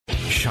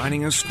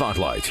shining a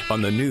spotlight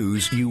on the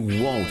news you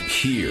won't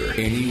hear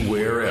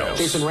anywhere else.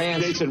 Jason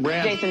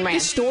Rantz.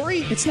 This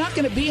story, it's not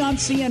going to be on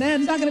CNN.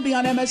 It's not going to be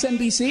on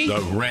MSNBC. The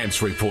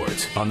Rantz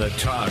Report on the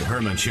Todd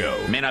Herman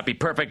Show. May not be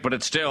perfect, but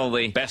it's still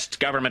the best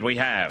government we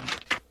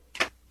have.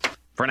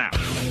 For now.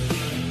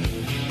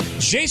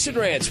 Jason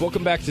Rantz,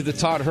 welcome back to the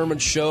Todd Herman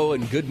Show,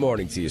 and good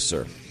morning to you,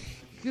 sir.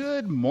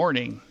 Good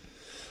morning.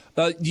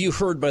 You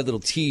heard my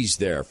little tease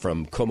there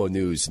from Como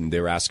News, and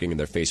they're asking in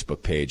their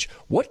Facebook page,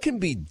 what can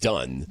be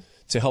done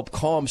to help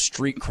calm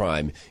street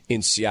crime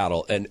in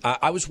Seattle? And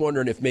I was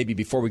wondering if maybe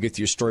before we get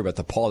to your story about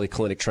the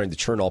Polyclinic trying to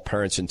turn all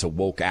parents into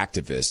woke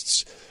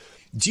activists,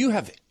 do you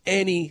have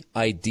any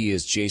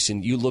ideas,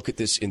 Jason? You look at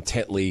this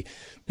intently.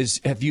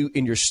 Have you,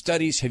 in your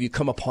studies, have you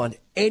come upon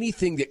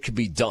anything that could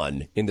be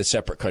done in the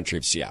separate country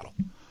of Seattle?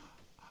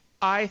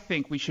 I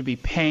think we should be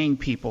paying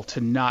people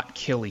to not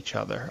kill each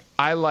other.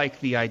 I like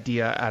the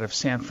idea out of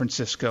San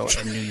Francisco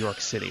and New York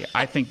City.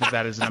 I think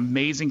that is an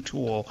amazing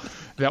tool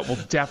that will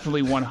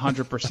definitely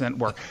 100%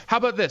 work. How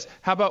about this?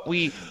 How about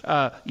we,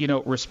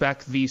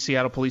 respect the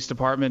Seattle Police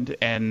Department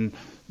and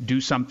do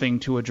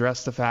something to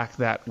address the fact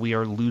that we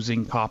are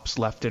losing cops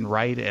left and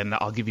right? And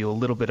I'll give you a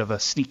little bit of a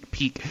sneak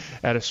peek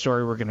at a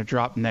story we're going to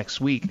drop next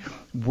week.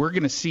 We're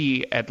going to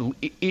see,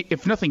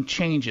 if nothing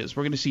changes,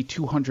 we're going to see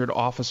 200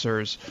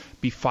 officers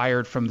be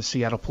fired from the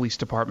Seattle Police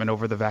Department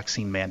over the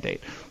vaccine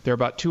mandate. There are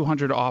about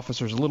 200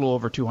 officers, a little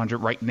over 200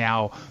 right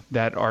now,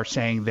 that are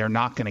saying they're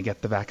not going to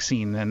get the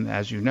vaccine. And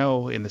as you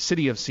know, in the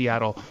city of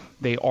Seattle,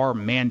 they are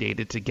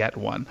mandated to get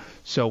one.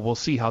 So we'll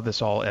see how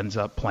this all ends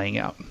up playing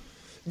out.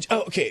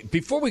 Okay,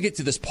 before we get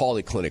to this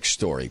Polyclinic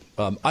story,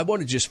 I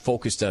want to just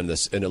focus on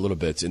this in a little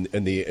bit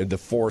in the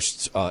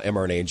forced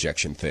mRNA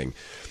injection thing.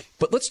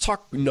 But let's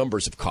talk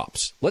numbers of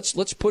cops.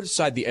 Let's put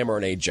aside the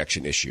mRNA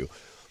injection issue.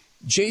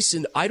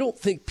 Jason, I don't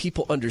think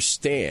people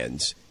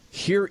understand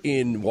here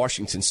in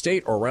Washington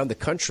State or around the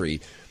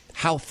country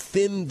how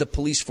thin the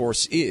police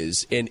force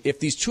is. And if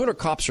these 200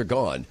 cops are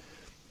gone,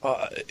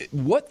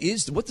 what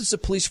does the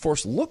police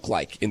force look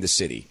like in the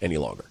city any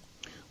longer?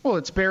 Well,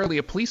 it's barely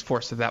a police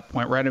force at that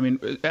point, right? I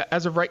mean,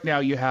 as of right now,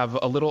 you have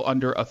a little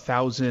under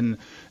 1,000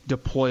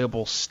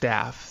 deployable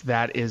staff.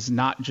 That is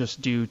not just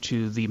due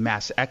to the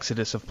mass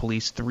exodus of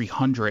police,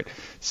 300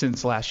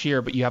 since last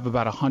year, but you have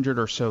about 100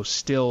 or so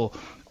still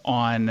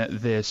on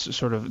this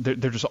sort of, they're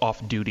just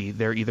off duty.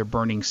 They're either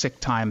burning sick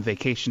time,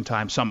 vacation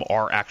time. Some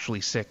are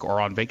actually sick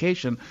or on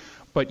vacation.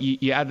 But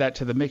you add that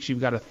to the mix,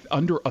 you've got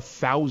under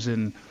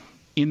 1,000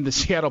 in the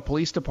Seattle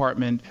Police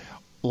Department.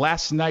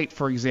 Last night,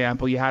 for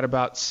example, you had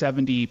about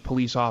 70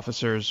 police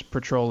officers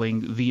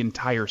patrolling the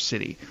entire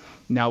city.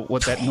 Now,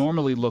 what that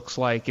normally looks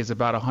like is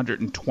about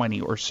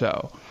 120 or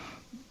so.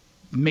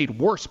 Made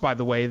worse, by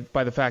the way,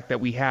 by the fact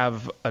that we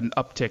have an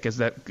uptick, as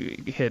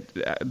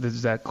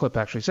that clip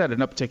actually said, an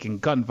uptick in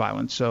gun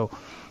violence. So,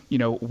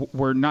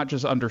 we're not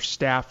just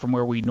understaffed from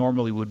where we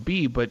normally would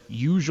be, but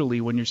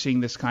usually when you're seeing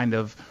this kind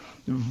of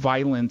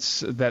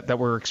violence that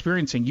we're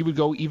experiencing, you would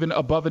go even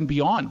above and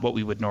beyond what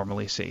we would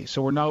normally see.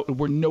 So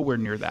we're nowhere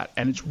near that,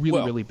 and it's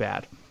really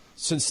bad.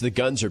 Since the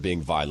guns are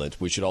being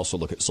violent, we should also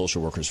look at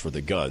social workers for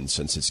the guns,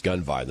 since it's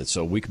gun violence.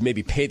 So we could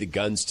maybe pay the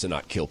guns to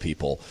not kill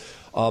people.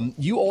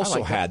 You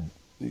also had,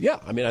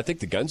 I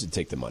think the guns would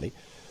take the money.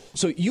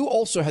 So you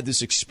also had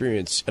this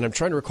experience, and I'm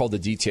trying to recall the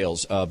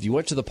details of, you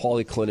went to the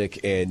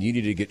Polyclinic and you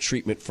needed to get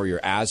treatment for your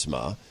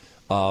asthma.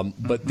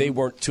 But they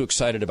weren't too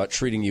excited about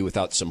treating you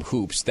without some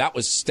hoops. That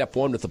was step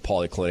one with the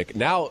Polyclinic.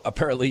 Now,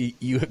 apparently,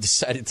 you have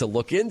decided to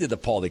look into the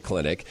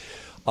Polyclinic.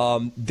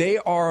 They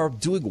are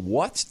doing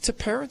what to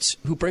parents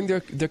who bring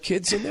their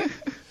kids in there?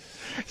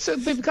 So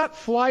they've got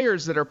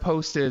flyers that are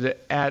posted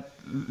at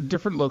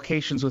different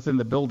locations within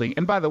the building.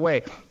 And by the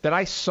way, that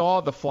I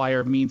saw the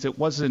flyer means it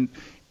wasn't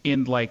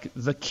in like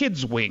the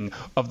kids wing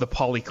of the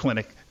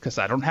Polyclinic, because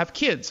I don't have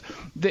kids.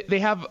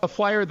 They have a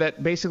flyer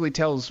that basically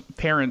tells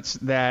parents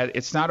that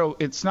it's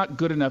not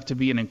good enough to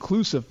be an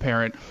inclusive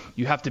parent.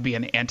 You have to be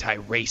an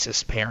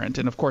anti-racist parent.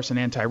 And of course, an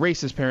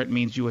anti-racist parent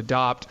means you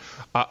adopt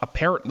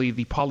apparently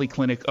the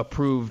Polyclinic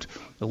approved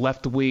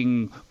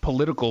left-wing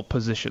political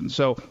position.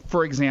 So,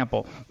 for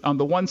example, on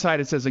the one side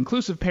it says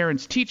inclusive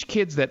parents teach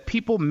kids that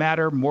people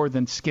matter more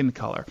than skin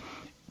color.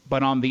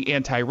 But on the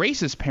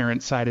anti-racist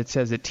parent side, it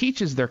says it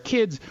teaches their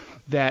kids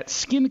that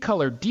skin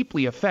color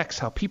deeply affects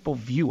how people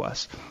view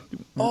us,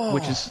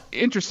 which is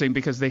interesting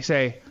because they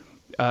say,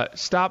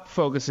 stop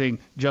focusing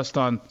just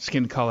on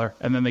skin color,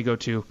 and then they go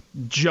to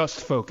just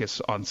focus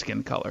on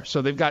skin color.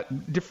 So they've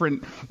got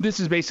different –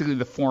 this is basically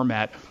the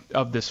format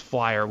of this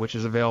flyer, which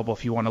is available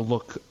if you want to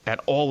look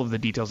at all of the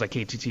details at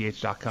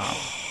KTTH.com.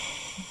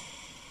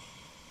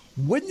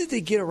 When did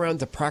they get around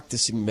to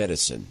practicing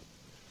medicine?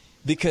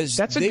 Because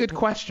that's a good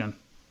question.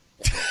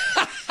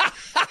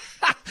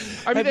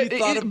 I mean,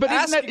 isn't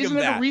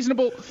it a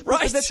reasonable?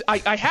 Right.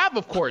 I have,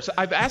 of course.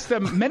 I've asked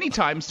them many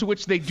times, to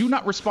which they do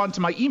not respond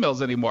to my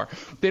emails anymore.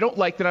 They don't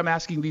like that I'm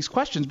asking these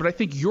questions. But I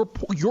think your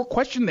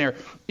question there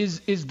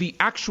is the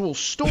actual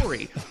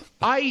story.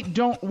 I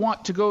don't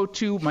want to go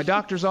to my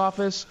doctor's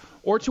office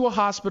or to a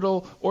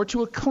hospital or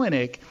to a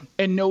clinic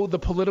and know the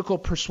political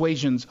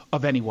persuasions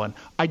of anyone.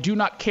 I do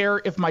not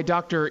care if my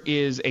doctor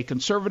is a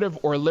conservative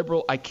or a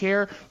liberal. I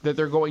care that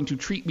they're going to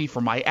treat me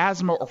for my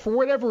asthma or for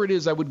whatever it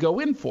is I would go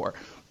in for.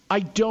 I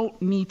don't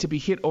need to be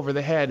hit over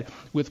the head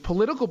with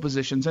political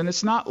positions, and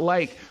it's not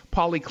like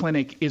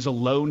Polyclinic is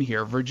alone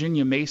here.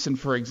 Virginia Mason,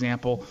 for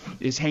example,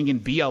 is hanging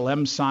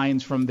BLM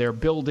signs from their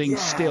building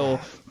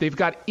still. They've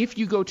got, if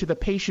you go to the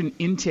patient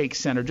intake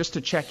center just to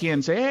check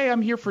in, say, hey,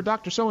 I'm here for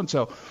Dr.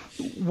 So-and-so,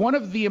 one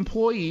of the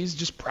employees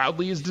just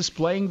proudly is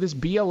displaying this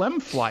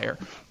BLM flyer.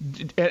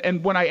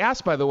 And when I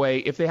asked, by the way,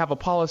 if they have a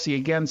policy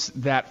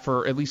against that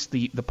for at least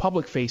the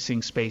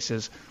public-facing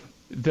spaces,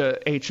 the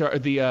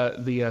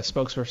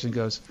spokesperson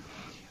goes,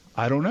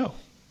 I don't know.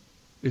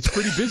 It's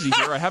pretty busy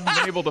here. I haven't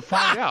been able to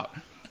find out.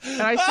 And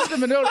I sent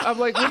them a note. I'm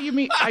like, what do you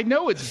mean? I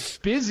know it's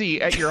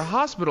busy at your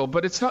hospital,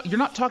 but it's not. You're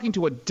not talking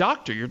to a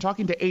doctor. You're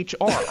talking to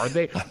HR.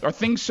 Are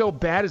things so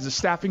bad? Is the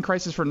staffing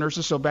crisis for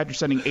nurses so bad you're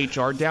sending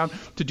HR down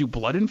to do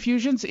blood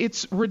infusions?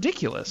 It's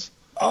ridiculous.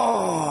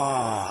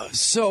 Oh,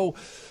 so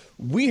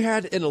we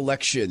had an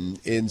election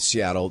in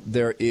Seattle.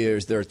 There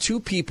are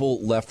two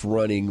people left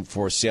running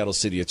for Seattle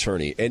City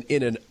Attorney. And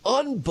in an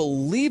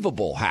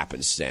unbelievable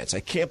happenstance, I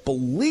can't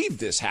believe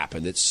this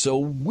happened. It's so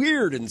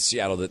weird in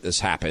Seattle that this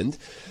happened,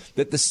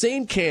 that the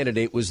same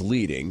candidate was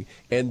leading.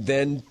 And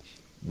then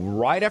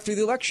right after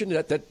the election,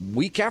 that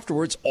week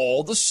afterwards,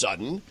 all of a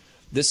sudden,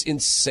 this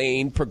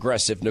insane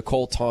progressive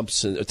Nicole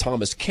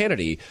Thomas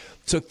Kennedy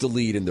took the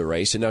lead in the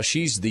race. And now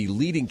she's the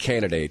leading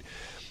candidate.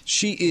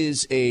 She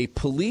is a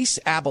police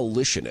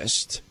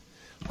abolitionist.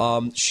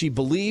 She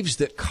believes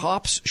that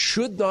cops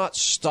should not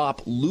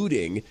stop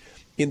looting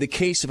in the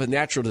case of a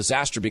natural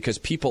disaster because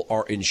people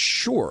are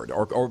insured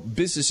or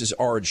businesses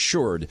are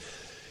insured.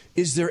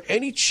 Is there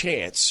any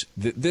chance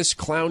that this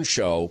clown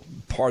show,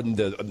 pardon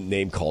the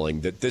name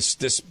calling, that this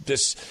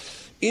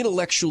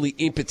intellectually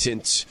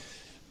impotent,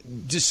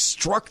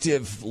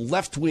 destructive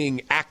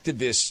left-wing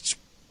activist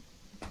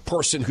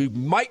person who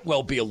might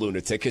well be a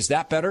lunatic, is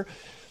that better?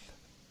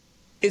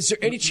 Is there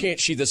any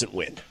chance she doesn't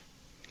win?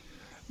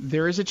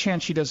 There is a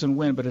chance she doesn't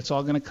win, but it's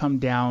all going to come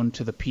down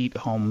to the Pete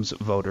Holmes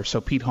voter.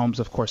 So Pete Holmes,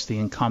 of course, the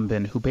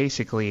incumbent, who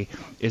basically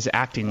is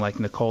acting like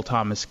Nicole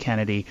Thomas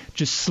Kennedy,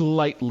 just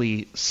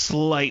slightly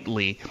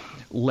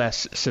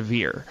less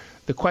severe.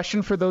 The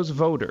question for those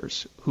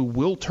voters who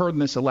will turn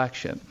this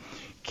election,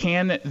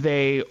 can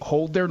they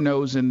hold their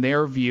nose in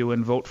their view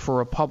and vote for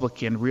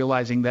Republican,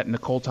 realizing that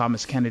Nicole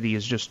Thomas Kennedy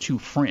is just too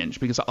fringe?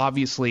 Because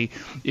obviously,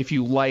 if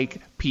you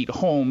like Pete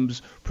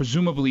Holmes,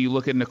 presumably you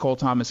look at Nicole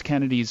Thomas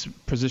Kennedy's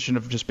position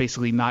of just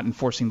basically not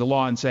enforcing the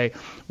law and say,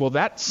 well,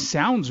 that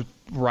sounds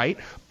right,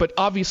 but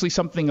obviously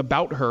something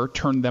about her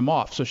turned them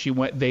off. So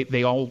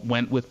they all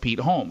went with Pete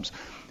Holmes.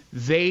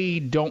 They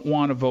don't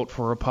want to vote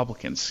for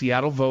Republicans.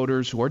 Seattle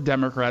voters who are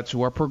Democrats,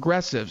 who are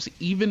progressives,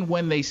 even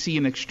when they see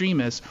an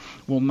extremist,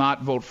 will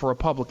not vote for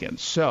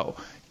Republicans. So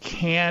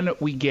can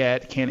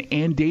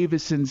Ann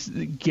Davison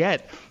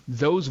get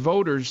those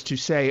voters to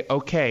say,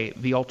 okay,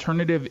 the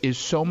alternative is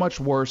so much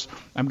worse,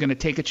 I'm going to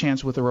take a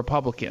chance with a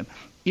Republican?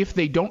 If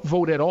they don't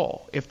vote at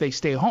all, if they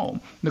stay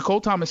home,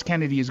 Nicole Thomas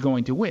Kennedy is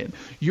going to win.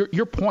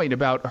 Your point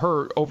about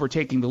her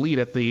overtaking the lead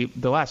at the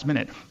last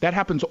minute, that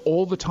happens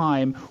all the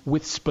time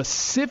with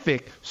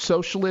specific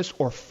socialist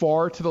or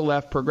far to the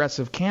left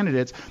progressive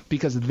candidates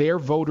because their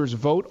voters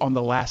vote on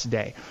the last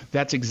day.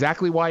 That's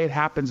exactly why it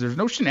happens. There's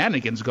no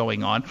shenanigans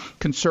going on.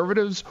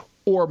 Conservatives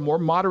or more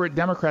moderate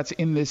Democrats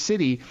in this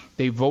city,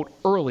 they vote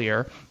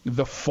earlier.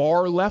 The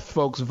far left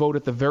folks vote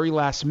at the very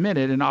last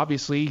minute, and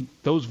obviously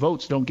those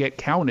votes don't get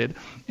counted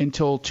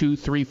until 2,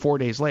 3, 4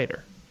 days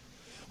later.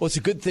 Well, it's a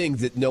good thing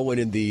that no one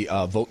in the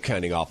vote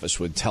counting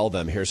office would tell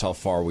them, here's how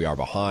far we are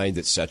behind,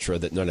 et cetera,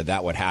 that none of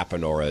that would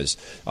happen. Or as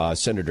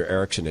Senator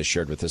Erickson has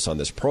shared with us on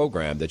this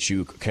program, that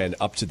you can,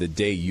 up to the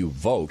day you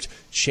vote,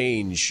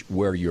 change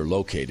where you're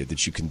located,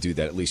 that you can do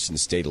that at least in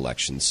state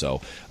elections. So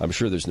I'm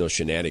sure there's no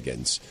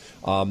shenanigans.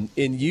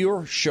 In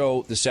your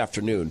show this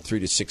afternoon, 3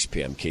 to 6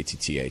 p.m.,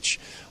 KTTH,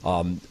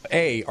 are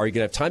you going to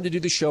have time to do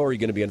the show, or are you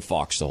going to be on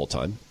Fox the whole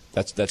time?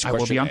 That's question I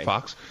will be on A.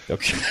 Fox.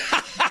 Okay.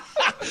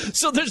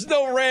 So there's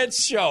no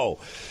Rantz show.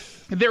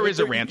 There is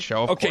a Rantz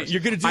show. Of course.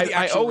 You're going to do the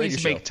actual I always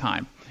radio make show.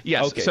 time.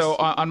 Yes. Okay. So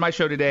on my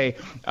show today,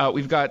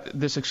 we've got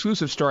this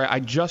exclusive story I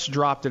just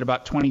dropped it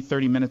about 20,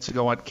 30 minutes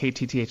ago on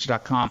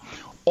KTTH.com.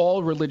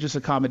 All religious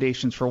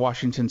accommodations for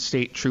Washington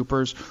state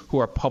troopers who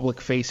are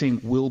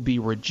public-facing will be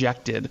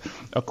rejected,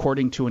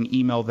 according to an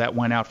email that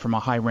went out from a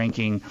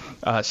high-ranking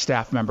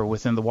staff member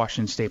within the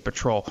Washington State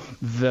Patrol.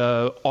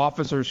 The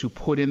officers who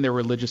put in their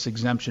religious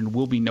exemption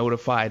will be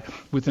notified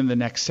within the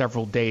next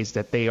several days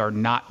that they are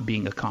not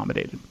being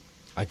accommodated.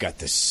 I got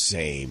the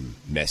same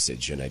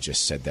message, and I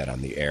just said that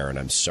on the air, and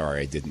I'm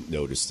sorry I didn't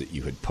notice that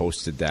you had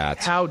posted that.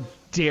 How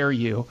dare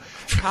you?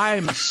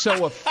 I'm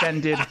so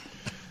offended.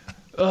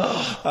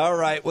 Ugh. All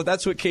right. Well,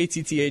 that's what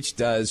KTTH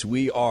does.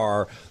 We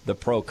are the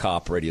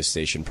pro-cop radio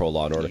station,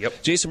 pro-law and order.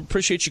 Yep. Jason,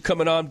 appreciate you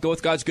coming on. Go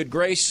with God's good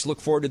grace.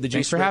 Look forward to the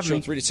Jason Show,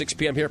 me. 3 to 6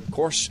 p.m. here. Of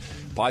course,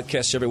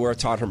 podcasts everywhere.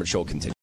 Todd Herman Show continues.